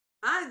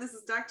This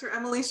is Dr.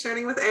 Emily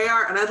Shirting with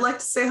AR, and I'd like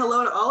to say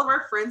hello to all of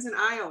our friends in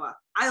Iowa.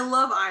 I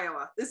love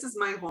Iowa. This is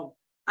my home.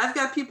 I've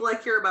got people I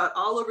care about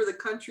all over the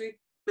country,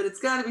 but it's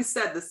got to be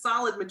said, the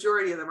solid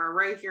majority of them are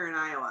right here in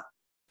Iowa.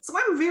 So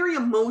I'm very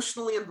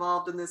emotionally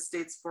involved in this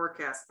state's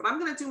forecast, but I'm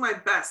going to do my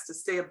best to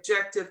stay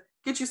objective,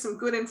 get you some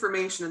good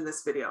information in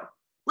this video.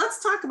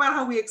 Let's talk about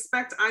how we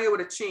expect Iowa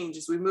to change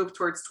as we move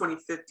towards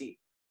 2050.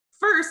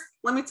 First,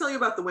 let me tell you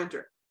about the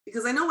winter,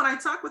 because I know when I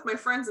talk with my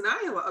friends in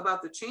Iowa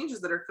about the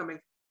changes that are coming,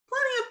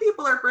 plenty of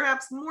people are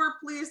perhaps more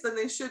pleased than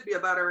they should be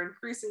about our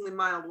increasingly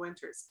mild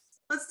winters.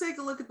 Let's take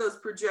a look at those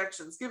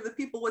projections, give the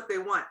people what they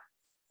want.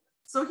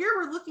 So here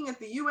we're looking at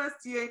the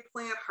USDA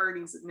plant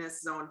hardiness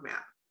zone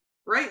map.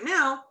 Right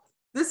now,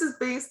 this is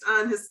based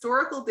on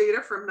historical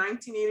data from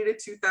 1980 to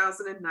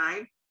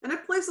 2009, and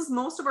it places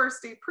most of our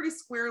state pretty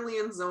squarely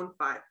in zone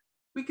 5.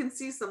 We can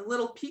see some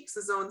little peaks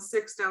of zone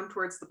 6 down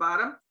towards the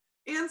bottom,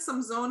 and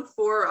some zone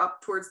 4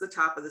 up towards the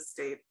top of the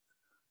state.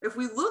 If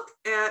we look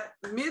at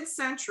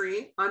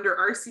mid-century under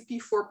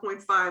RCP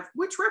 4.5,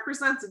 which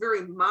represents a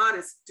very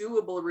modest,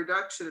 doable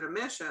reduction in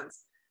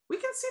emissions, we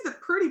can see the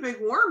pretty big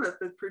warmth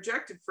that's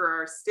projected for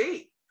our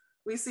state.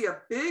 We see a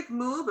big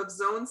move of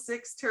zone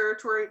 6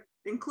 territory,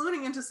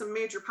 including into some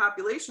major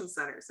population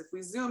centers. If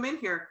we zoom in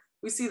here,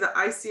 we see the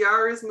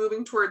ICR is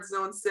moving towards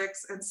zone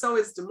 6, and so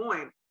is Des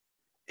Moines.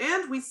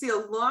 And we see a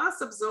loss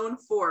of zone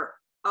 4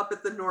 up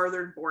at the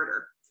northern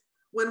border.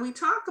 When we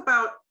talk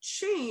about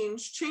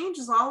change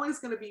is always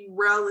going to be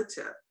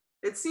relative.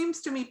 It seems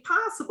to me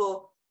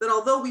possible that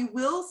although we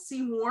will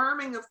see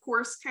warming, of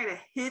course, kind of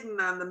hidden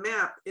on the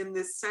map in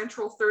this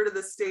central third of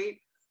the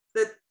state,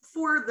 that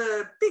for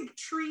the big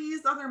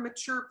trees, other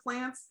mature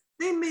plants,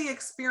 they may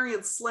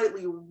experience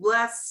slightly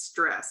less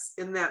stress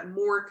in that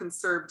more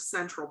conserved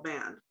central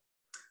band.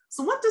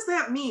 So what does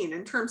that mean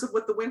in terms of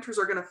what the winters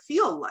are going to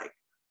feel like?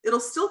 It'll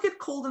still get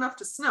cold enough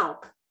to snow,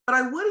 but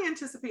I would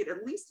anticipate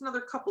at least another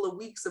couple of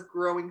weeks of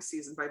growing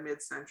season by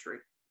mid-century,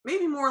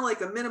 maybe more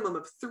like a minimum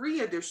of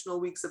 3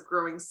 additional weeks of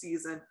growing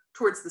season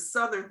towards the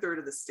southern third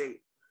of the state.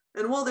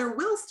 And while there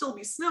will still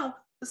be snow,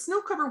 the snow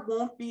cover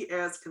won't be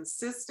as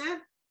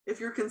consistent.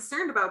 If you're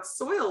concerned about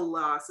soil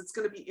loss, it's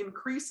going to be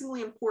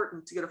increasingly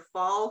important to get a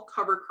fall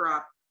cover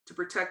crop to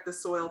protect the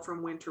soil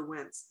from winter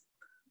winds.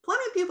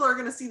 Plenty of people are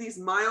going to see these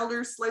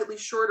milder, slightly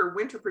shorter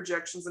winter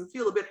projections and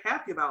feel a bit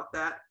happy about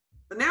that.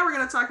 But now we're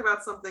going to talk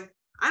about something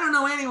I don't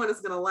know anyone is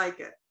going to like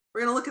it.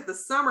 We're going to look at the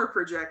summer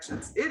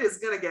projections. It is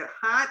going to get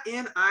hot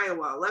in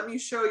Iowa. Let me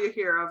show you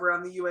here over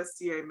on the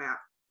USDA map.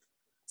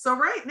 So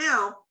right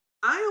now,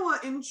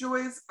 Iowa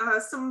enjoys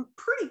some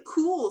pretty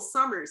cool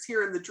summers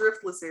here in the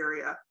driftless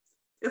area.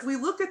 If we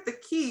look at the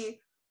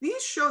key,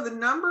 these show the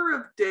number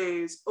of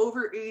days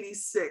over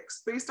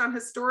 86 based on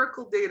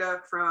historical data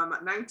from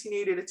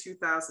 1980 to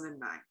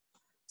 2009.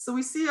 So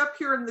we see up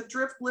here in the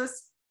driftless,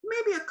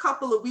 maybe a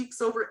couple of weeks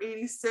over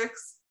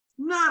 86.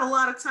 Not a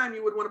lot of time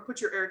you would want to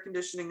put your air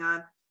conditioning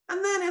on.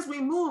 And then as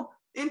we move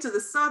into the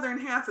southern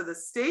half of the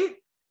state,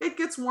 it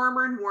gets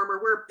warmer and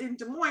warmer. We're in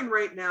Des Moines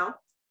right now.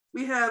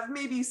 We have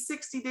maybe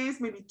 60 days,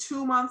 maybe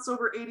 2 months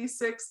over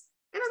 86.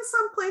 And in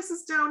some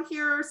places down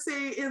here,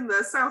 say in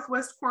the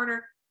southwest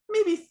corner,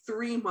 maybe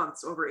 3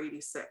 months over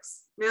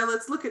 86. Now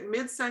let's look at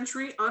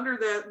mid-century under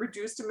that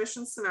reduced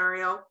emission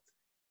scenario.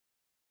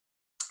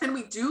 And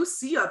we do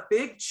see a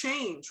big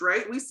change,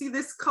 right? We see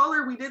this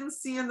color we didn't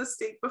see in the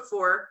state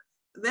before.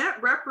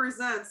 That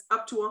represents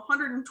up to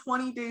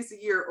 120 days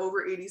a year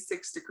over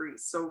 86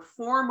 degrees. So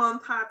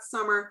 4-month hot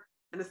summer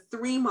and a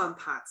 3-month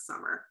hot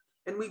summer.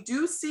 And we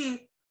do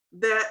see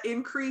that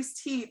increased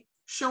heat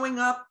showing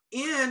up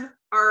in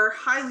our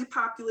highly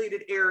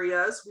populated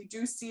areas. We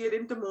do see it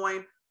in Des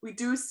Moines. We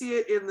do see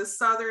it in the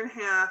southern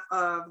half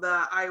of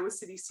the Iowa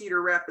City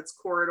Cedar Rapids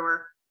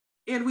corridor.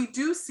 And we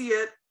do see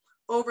it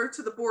over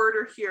to the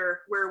border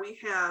here where we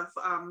have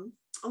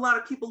a lot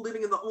of people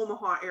living in the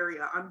Omaha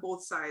area on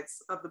both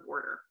sides of the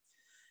border.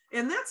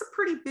 And that's a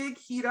pretty big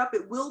heat up.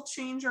 It will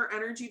change our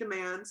energy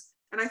demands.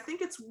 And I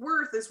think it's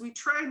worth, as we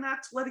try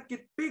not to let it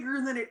get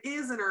bigger than it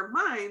is in our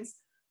minds,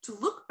 to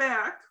look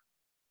back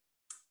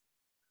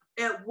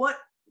at what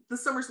the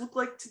summers look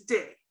like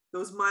today,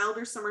 those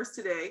milder summers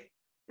today,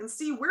 and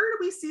see where do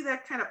we see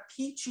that kind of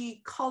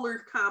peachy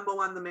colored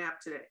combo on the map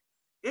today.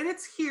 And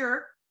it's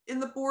here in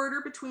the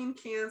border between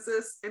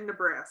Kansas and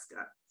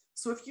Nebraska.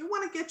 So if you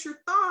want to get your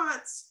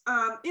thoughts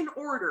in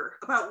order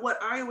about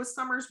what Iowa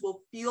summers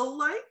will feel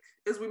like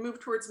as we move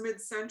towards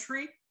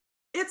mid-century,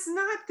 it's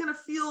not going to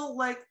feel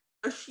like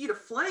a sheet of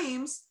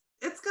flames.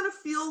 It's going to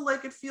feel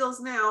like it feels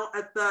now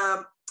at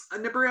the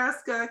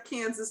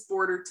Nebraska-Kansas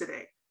border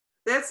today.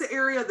 That's an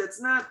area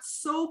that's not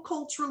so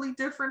culturally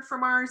different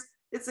from ours.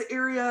 It's an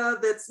area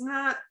that's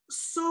not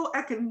so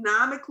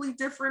economically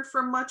different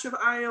from much of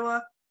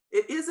Iowa.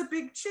 It is a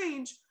big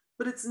change,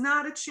 but it's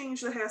not a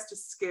change that has to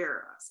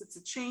scare us. It's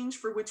a change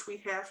for which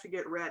we have to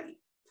get ready.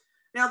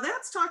 Now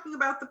that's talking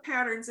about the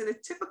patterns in a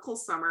typical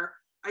summer.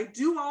 I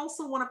do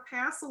also want to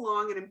pass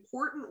along an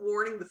important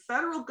warning. The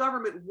federal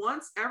government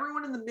wants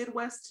everyone in the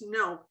Midwest to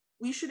know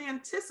we should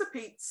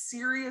anticipate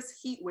serious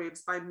heat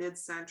waves by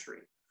mid-century.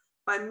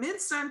 By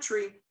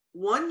mid-century,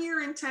 1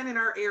 year in 10 in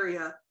our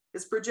area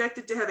is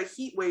projected to have a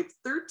heat wave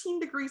 13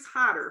 degrees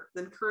hotter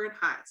than current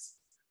highs.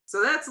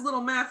 So that's a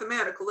little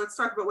mathematical. Let's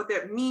talk about what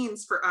that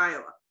means for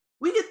Iowa.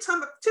 We get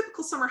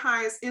typical summer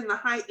highs in the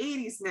high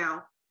 80s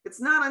now.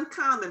 It's not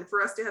uncommon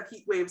for us to have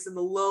heat waves in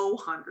the low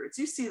hundreds.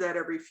 You see that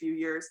every few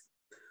years.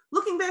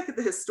 Looking back at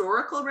the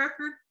historical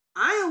record,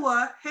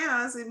 Iowa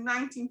has in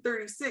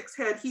 1936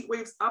 had heat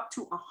waves up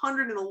to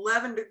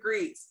 111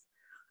 degrees.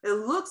 It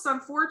looks,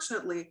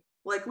 unfortunately,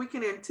 like we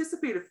can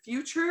anticipate a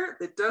future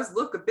that does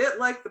look a bit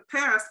like the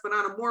past, but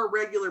on a more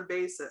regular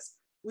basis.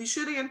 We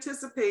should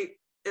anticipate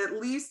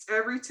at least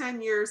every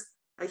 10 years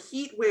a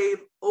heat wave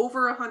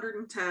over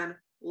 110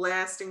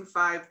 lasting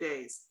 5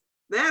 days.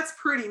 That's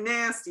pretty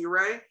nasty,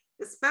 right?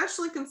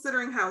 Especially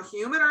considering how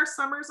humid our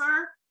summers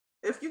are.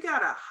 If you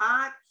got a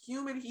hot,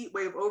 humid heat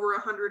wave over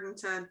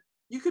 110,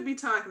 you could be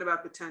talking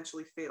about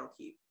potentially fatal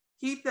heat.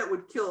 Heat that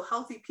would kill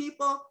healthy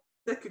people,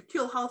 that could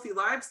kill healthy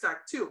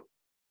livestock too.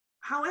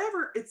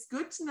 However, it's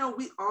good to know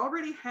we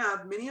already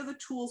have many of the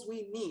tools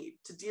we need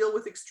to deal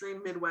with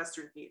extreme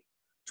Midwestern heat.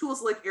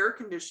 Tools like air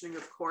conditioning,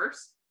 of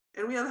course,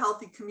 and we have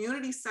healthy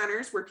community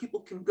centers where people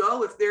can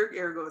go if their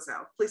air goes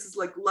out, places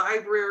like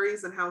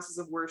libraries and houses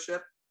of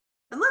worship.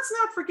 And let's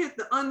not forget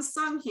the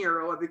unsung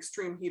hero of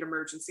extreme heat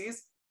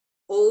emergencies,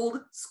 old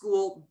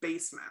school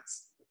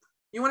basements.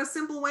 You want a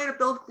simple way to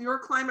build your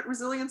climate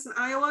resilience in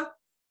Iowa?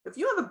 If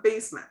you have a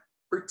basement,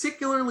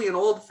 particularly an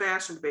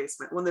old-fashioned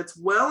basement, one that's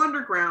well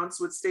underground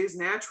so it stays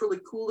naturally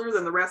cooler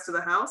than the rest of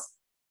the house,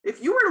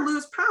 if you were to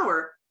lose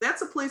power,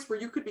 that's a place where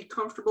you could be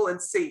comfortable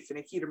and safe in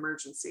a heat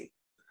emergency.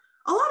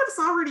 A lot of us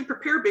already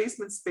prepare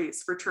basement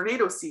space for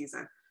tornado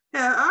season.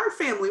 Our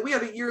family, we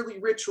have a yearly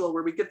ritual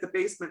where we get the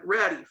basement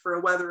ready for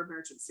a weather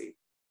emergency.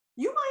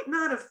 You might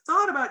not have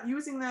thought about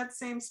using that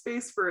same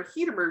space for a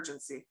heat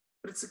emergency,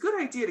 but it's a good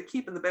idea to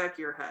keep in the back of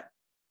your head.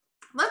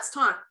 Let's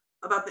talk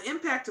about the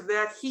impact of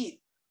that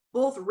heat,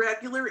 both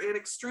regular and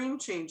extreme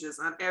changes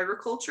on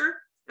agriculture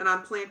and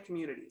on plant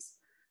communities.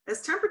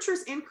 As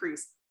temperatures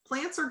increase,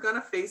 plants are going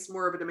to face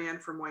more of a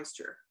demand for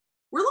moisture.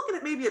 We're looking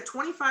at maybe a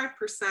 25%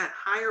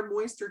 higher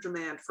moisture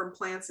demand from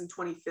plants in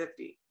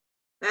 2050.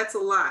 That's a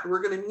lot.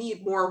 We're going to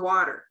need more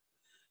water.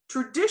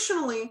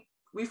 Traditionally,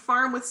 we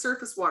farm with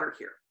surface water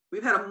here.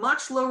 We've had a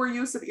much lower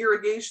use of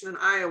irrigation in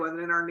Iowa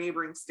than in our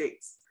neighboring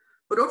states.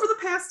 But over the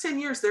past 10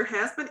 years, there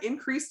has been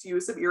increased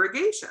use of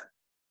irrigation.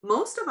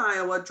 Most of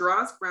Iowa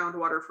draws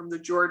groundwater from the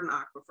Jordan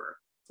Aquifer.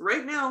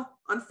 Right now,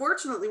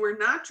 unfortunately, we're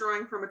not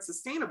drawing from it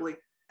sustainably,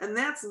 and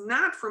that's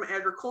not from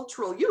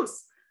agricultural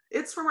use.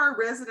 It's from our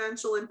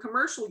residential and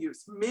commercial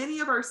use. Many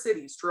of our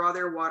cities draw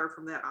their water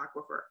from that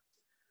aquifer.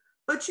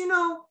 But you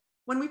know,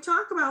 when we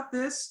talk about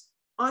this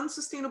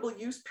unsustainable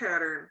use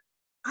pattern,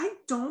 I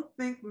don't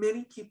think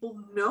many people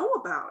know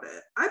about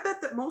it. I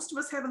bet that most of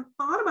us haven't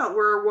thought about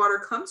where our water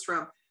comes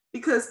from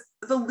because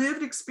the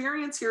lived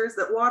experience here is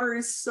that water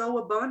is so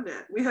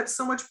abundant. We have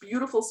so much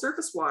beautiful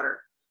surface water.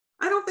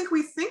 I don't think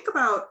we think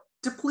about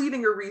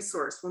depleting a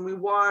resource when we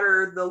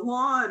water the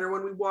lawn or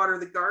when we water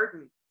the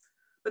garden.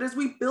 But as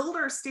we build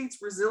our state's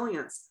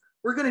resilience,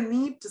 we're going to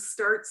need to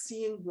start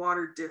seeing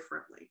water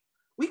differently.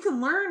 We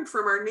can learn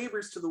from our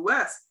neighbors to the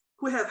west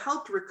who have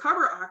helped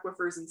recover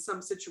aquifers in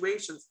some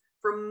situations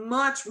from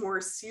much more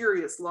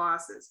serious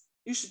losses.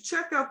 You should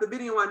check out the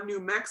video on New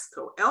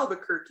Mexico.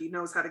 Albuquerque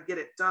knows how to get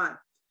it done.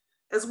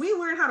 As we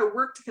learn how to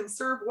work to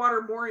conserve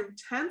water more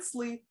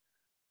intensely,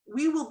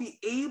 we will be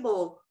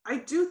able, I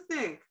do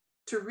think,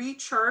 to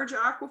recharge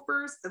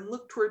aquifers and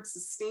look towards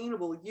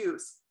sustainable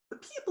use. The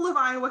people of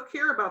Iowa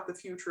care about the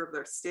future of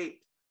their state.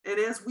 And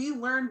as we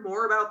learn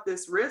more about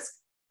this risk,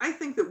 I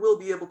think that we'll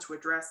be able to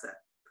address it.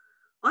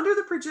 Under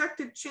the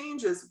projected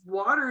changes,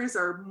 water is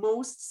our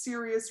most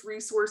serious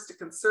resource to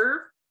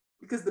conserve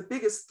because the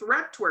biggest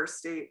threat to our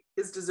state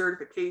is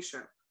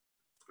desertification.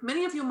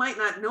 Many of you might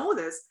not know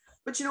this,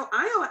 but you know,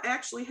 Iowa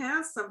actually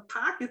has some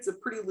pockets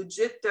of pretty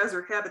legit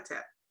desert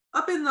habitat.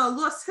 Up in the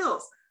Loess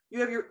Hills, you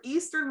have your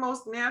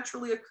easternmost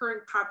naturally occurring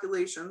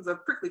populations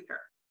of prickly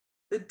pear.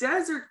 The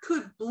desert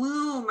could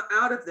bloom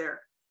out of there.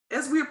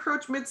 As we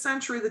approach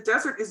mid-century, the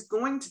desert is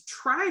going to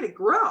try to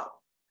grow.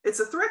 It's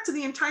a threat to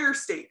the entire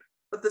state,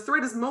 but the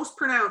threat is most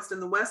pronounced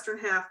in the western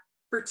half,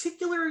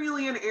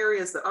 particularly in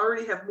areas that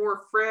already have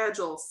more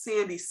fragile,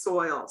 sandy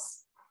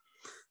soils.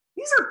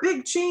 These are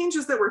big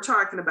changes that we're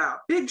talking about,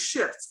 big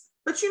shifts.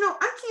 But you know,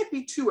 I can't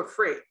be too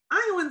afraid.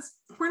 Iowans,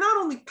 we're not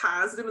only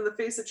positive in the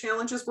face of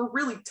challenges, we're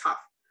really tough.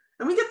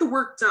 And we get the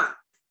work done.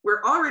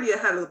 We're already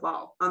ahead of the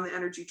ball on the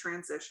energy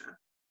transition.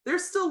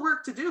 There's still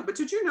work to do, but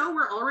did you know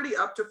we're already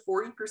up to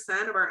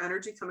 40% of our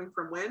energy coming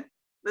from wind?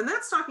 And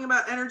that's talking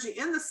about energy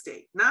in the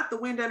state, not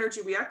the wind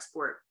energy we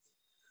export.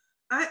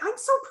 I'm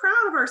so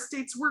proud of our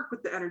state's work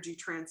with the energy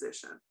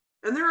transition.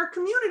 And there are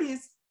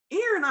communities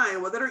here in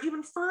Iowa that are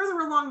even further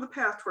along the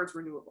path towards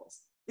renewables.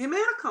 The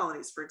Amana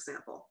colonies, for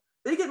example,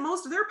 they get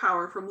most of their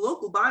power from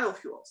local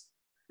biofuels.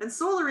 And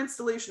solar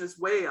installation is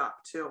way up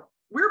too.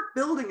 We're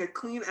building a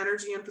clean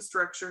energy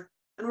infrastructure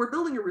and we're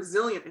building a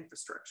resilient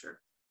infrastructure.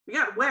 We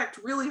got whacked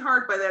really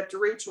hard by that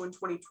derecho in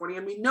 2020,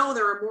 and we know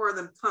there are more of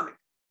them coming.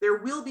 There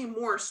will be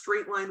more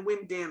straight line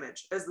wind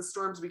damage as the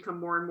storms become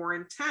more and more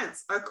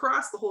intense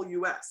across the whole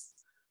US.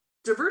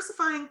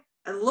 Diversifying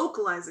and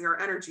localizing our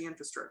energy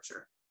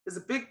infrastructure is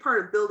a big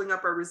part of building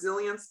up our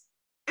resilience,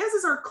 as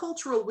is our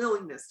cultural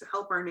willingness to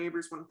help our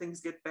neighbors when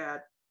things get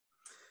bad.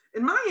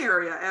 In my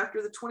area,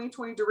 after the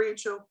 2020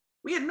 derecho,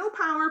 we had no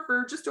power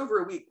for just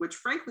over a week, which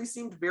frankly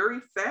seemed very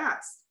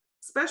fast,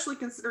 especially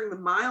considering the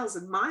miles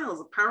and miles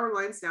of power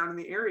lines down in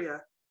the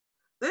area.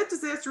 That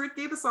disaster, it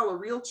gave us all a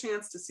real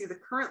chance to see the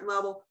current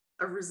level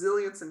of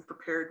resilience and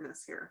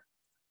preparedness here,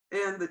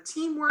 and the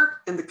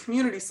teamwork and the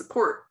community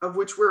support of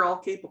which we're all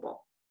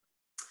capable.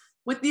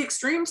 With the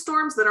extreme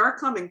storms that are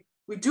coming,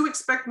 we do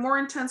expect more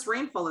intense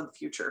rainfall in the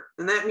future,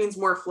 and that means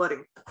more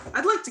flooding.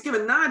 I'd like to give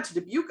a nod to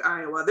Dubuque,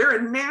 Iowa. They're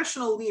a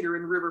national leader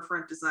in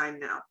riverfront design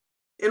now.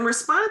 In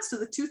response to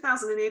the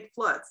 2008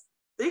 floods,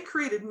 they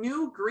created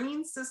new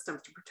green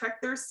systems to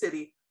protect their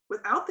city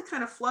without the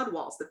kind of flood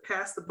walls that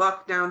pass the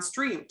buck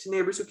downstream to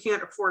neighbors who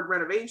can't afford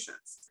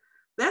renovations.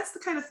 That's the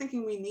kind of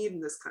thinking we need in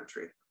this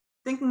country,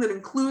 thinking that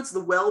includes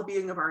the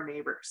well-being of our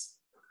neighbors.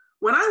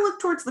 When I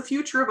look towards the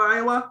future of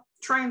Iowa,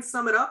 try and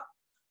sum it up,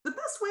 the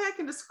best way I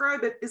can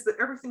describe it is that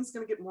everything's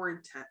going to get more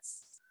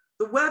intense.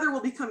 The weather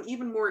will become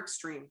even more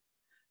extreme.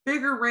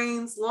 Bigger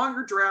rains,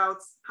 longer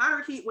droughts,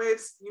 hotter heat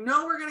waves. You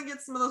know we're going to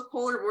get some of those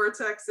polar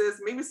vortexes,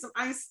 maybe some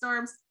ice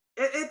storms.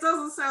 It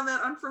doesn't sound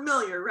that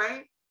unfamiliar,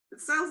 right? It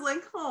sounds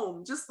like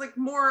home, just like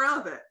more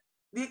of it.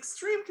 The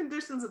extreme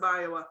conditions of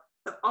Iowa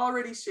have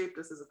already shaped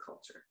us as a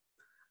culture.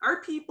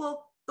 Our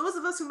people, those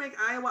of us who make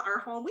Iowa our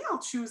home, we all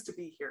choose to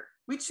be here.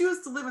 We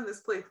choose to live in this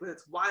place with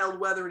its wild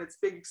weather and its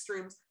big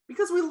extremes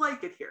because we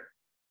like it here.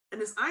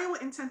 And as Iowa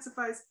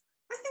intensifies,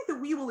 I think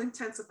that we will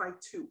intensify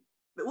too,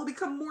 that we'll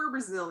become more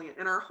resilient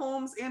in our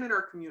homes and in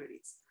our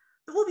communities,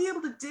 that we'll be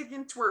able to dig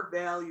into our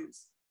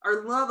values,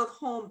 our love of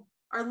home,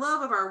 our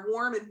love of our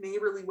warm and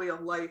neighborly way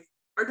of life,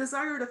 our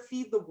desire to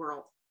feed the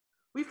world.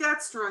 We've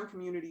got strong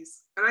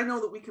communities, and I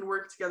know that we can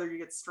work together to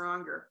get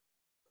stronger.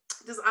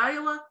 Does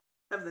Iowa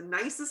have the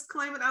nicest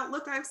climate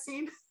outlook I've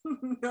seen?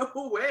 No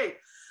way.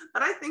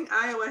 But I think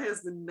Iowa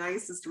has the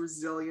nicest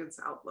resilience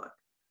outlook.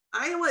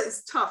 Iowa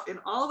is tough in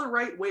all the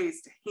right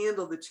ways to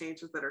handle the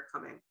changes that are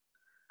coming.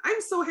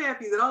 I'm so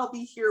happy that I'll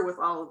be here with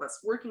all of us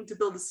working to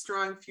build a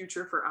strong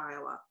future for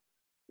Iowa.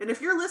 And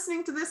if you're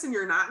listening to this and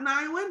you're not an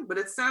Iowan, but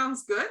it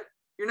sounds good,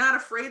 you're not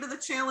afraid of the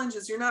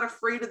challenges, you're not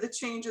afraid of the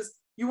changes,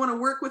 you want to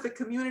work with a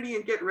community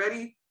and get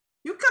ready,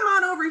 you come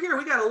on over here.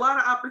 We got a lot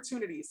of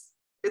opportunities.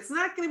 It's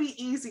not going to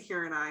be easy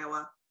here in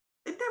Iowa.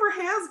 It never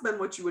has been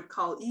what you would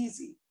call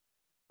easy.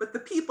 But the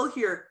people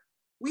here,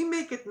 we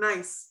make it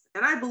nice,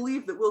 and I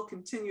believe that we'll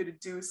continue to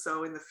do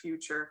so in the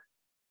future.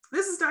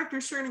 This is Dr.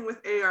 Scherning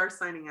with AR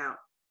signing out.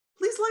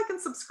 Please like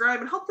and subscribe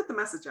and help get the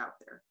message out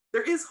there.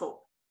 There is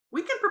hope.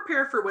 We can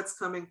prepare for what's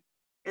coming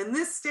in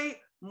this state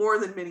more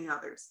than many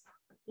others.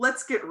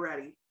 Let's get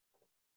ready.